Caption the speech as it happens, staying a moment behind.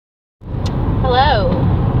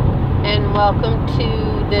welcome to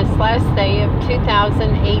this last day of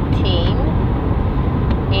 2018.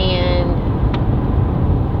 And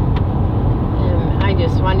I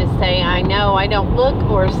just want to say, I know I don't look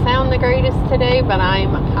or sound the greatest today, but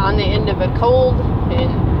I'm on the end of a cold, and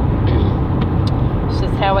it's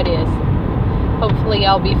just how it is. Hopefully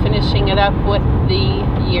I'll be finishing it up with the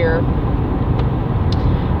year.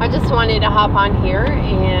 I just wanted to hop on here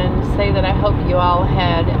and say that I hope you all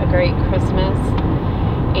had a great Christmas.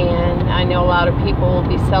 And I know a lot of people will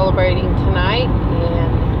be celebrating tonight,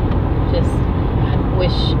 and just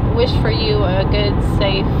wish for you a good,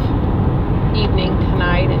 safe evening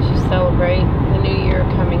tonight as you celebrate the new year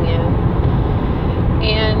coming in.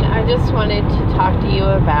 And I just wanted to talk to you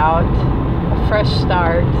about a fresh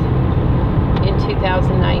start in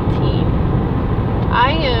 2019.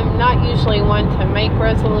 I am not usually one to make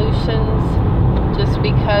resolutions, just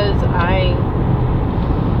because I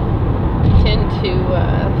tend to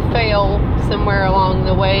fail somewhere along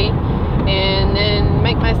the way and then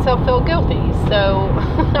make myself feel guilty. So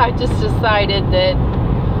I just decided that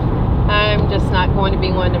I'm just not going to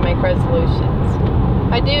be one to make resolutions.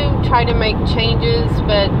 I do try to make changes,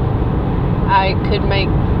 but I could make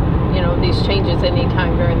these changes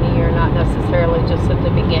anytime during the year, not necessarily just at the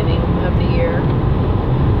beginning of the year.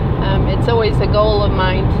 It's always a goal of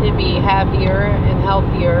mine to be happier and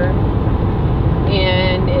healthier,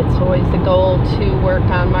 and it's always the goal to work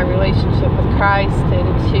on my relationship with Christ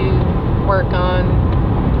and to work on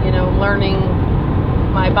learning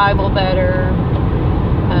my Bible better,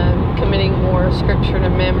 committing more scripture to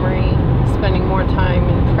memory, spending more time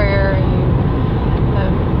in prayer, and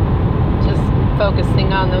just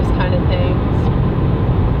focusing on those kind of things.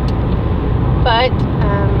 But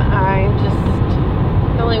I just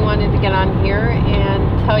really wanted to get on here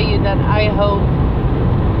and tell you that I hope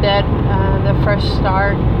that the fresh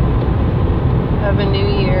start of a new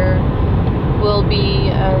year will be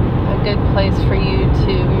a good place for you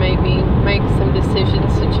to maybe make some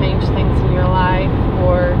decisions to change things in your life,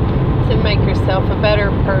 or to make yourself a better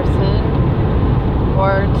person,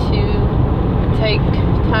 or to take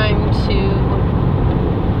time to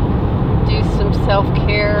do some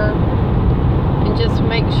self-care, and just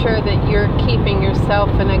make sure that you're keeping yourself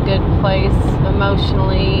in a good place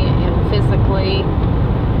emotionally and physically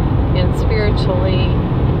and spiritually,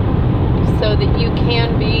 so that you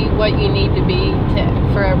can be what you need to be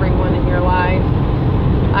for everyone in your life.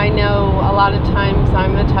 I know a lot of times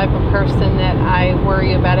I'm the type of person that I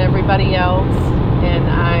worry about everybody else, and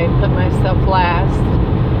I put myself last,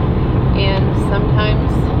 and sometimes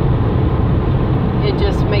it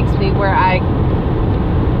just makes me where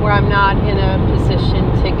I'm not in a position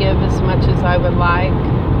to give as much as I would like,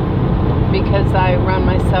 because I run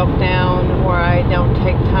myself down, or I don't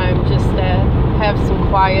take time just to have some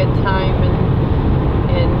quiet time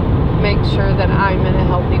and make sure that I'm in a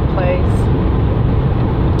healthy place.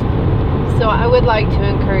 So I would like to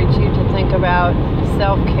encourage you to think about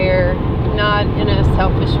self-care, not in a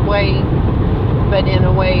selfish way, but in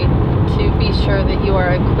a way to be sure that you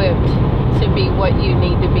are equipped to be what you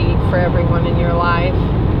need to be for everyone in your life.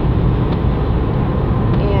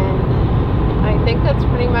 I think that's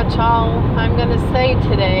pretty much all I'm going to say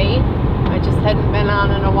today. I just hadn't been on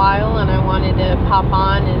in a while, and I wanted to pop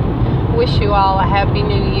on and wish you all a happy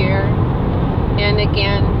new year. And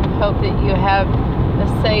again, hope that you have a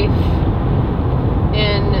safe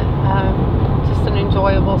and just an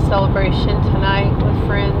enjoyable celebration tonight with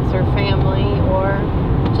friends or family, or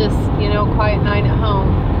just, quiet night at home.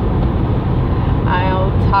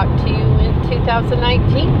 I'll talk to you in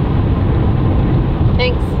 2019.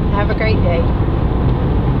 Thanks. Have a great day.